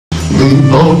The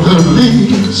autumn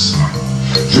leaves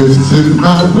drift through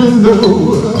my window.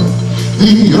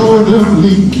 The autumn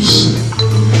leaves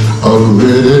are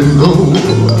red and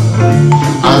gold.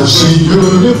 I see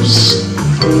your lips,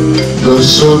 your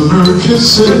summer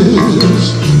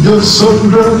kisses, your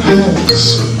sunburned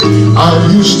hands I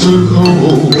used to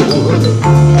hold.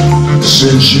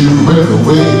 Since you went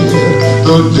away,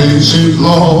 the days seem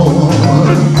long,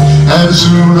 and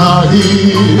soon I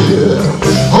hear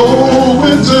old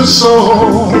winter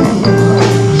song.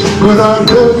 But I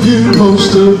love you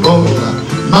most of all,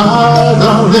 my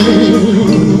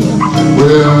darling,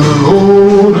 when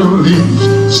autumn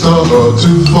leaves start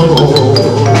to fall.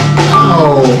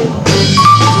 Ow.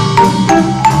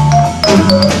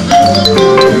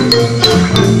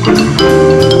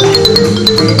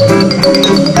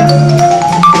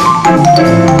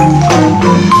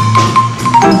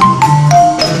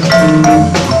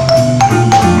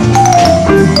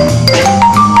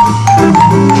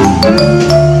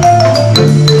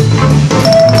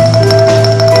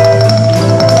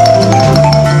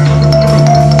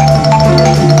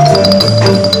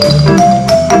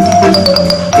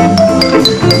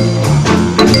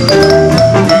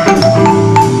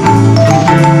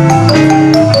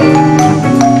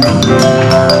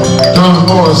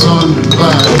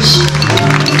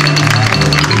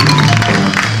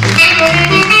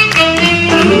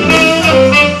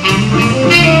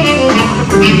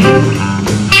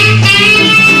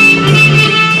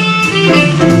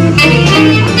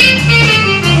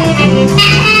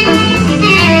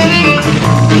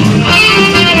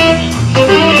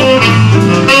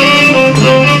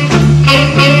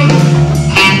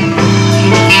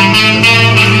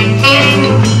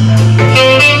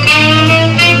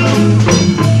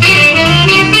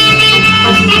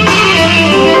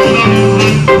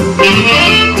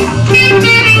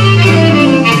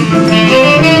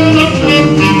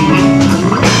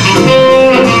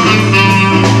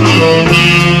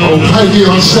 Pikey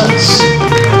on sax.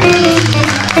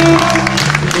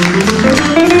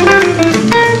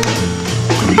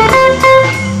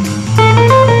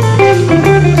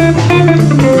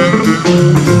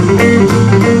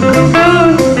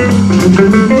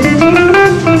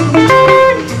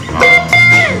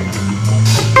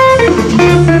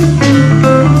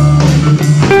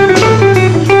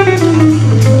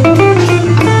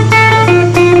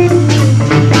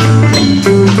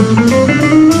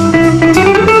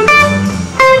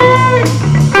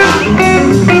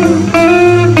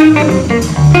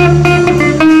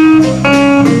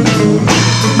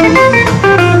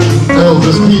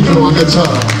 Elvis, Pedro on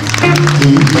guitar.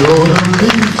 The autumn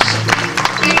leaves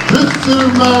drift through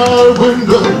my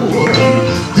window.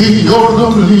 The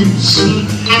autumn leaves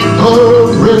are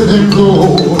red and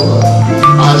gold.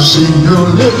 I see your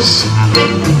lips,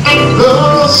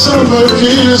 the summer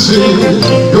kisses,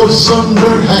 your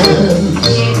sunburned hands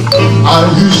I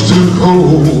used to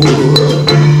hold.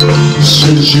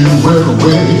 Since you went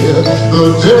away, the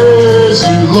days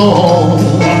seem long,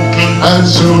 and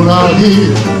soon I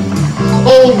hear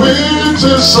old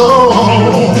winter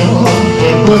song.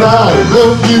 But I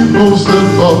love you most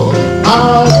of all,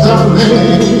 my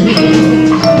darling,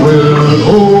 when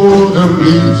autumn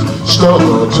leaves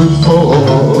start to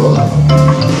fall.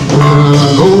 When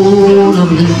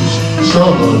autumn leaves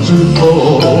start to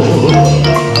fall.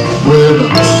 When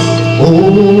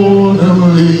autumn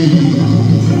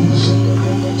leaves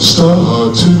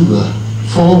start to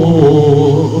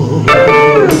fall.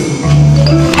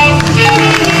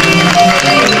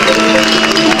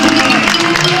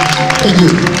 Thank you.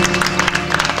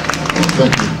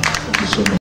 Thank you.